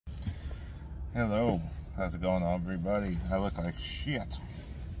Hello, how's it going, everybody? I look like shit,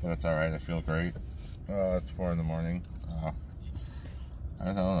 but it's alright, I feel great. It's 4 in the morning. I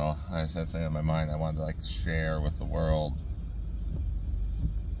don't know, I just had something on my mind I wanted to share with the world.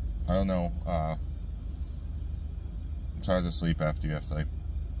 I don't know, it's hard to sleep after you have to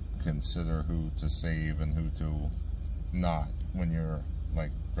consider who to save and who to not when you're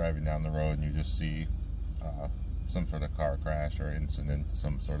driving down the road and you just see some sort of car crash or incident,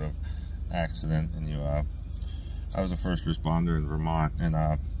 some sort of accident, and I was a first responder in Vermont, and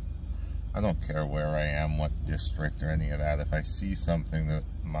I don't care where I am, what district or any of that. If I see something that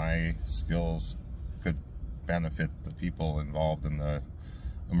my skills could benefit the people involved in the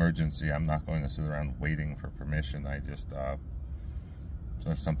emergency, I'm not going to sit around waiting for permission. I just if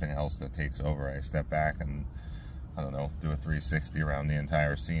there's something else that takes over, I step back and, I don't know, do a 360 around the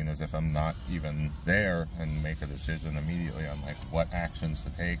entire scene as if I'm not even there, and make a decision immediately on what actions to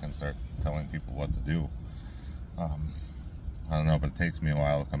take and start telling people what to do. I don't know, but it takes me a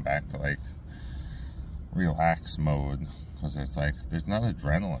while to come back to relax mode, because it's there's not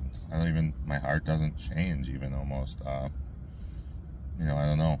adrenaline. My heart doesn't change even almost. I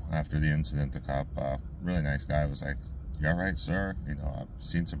don't know. After the incident, the cop, really nice guy, was like, "You all right, sir? I've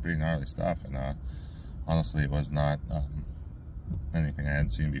seen some pretty gnarly stuff," and honestly, it was not anything I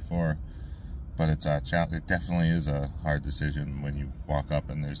hadn't seen before, but it definitely is a hard decision when you walk up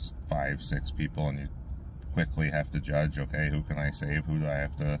and there's 5-6 people and you quickly have to judge, okay, who can I save, who do I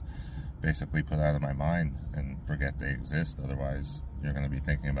have to basically put out of my mind and forget they exist. Otherwise, you're going to be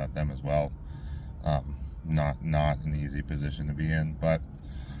thinking about them as well. Not an easy position to be in, but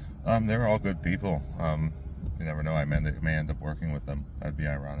they're all good people. You never know, I may end up working with them. That'd be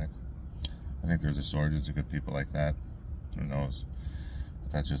ironic. I think there's a shortage of good people like that. Who knows?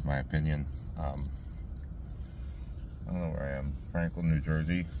 But that's just my opinion. I don't know where I am. Franklin, New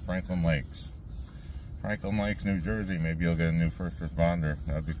Jersey. Franklin Lakes, New Jersey. Maybe you'll get a new first responder.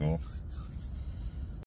 That'd be cool.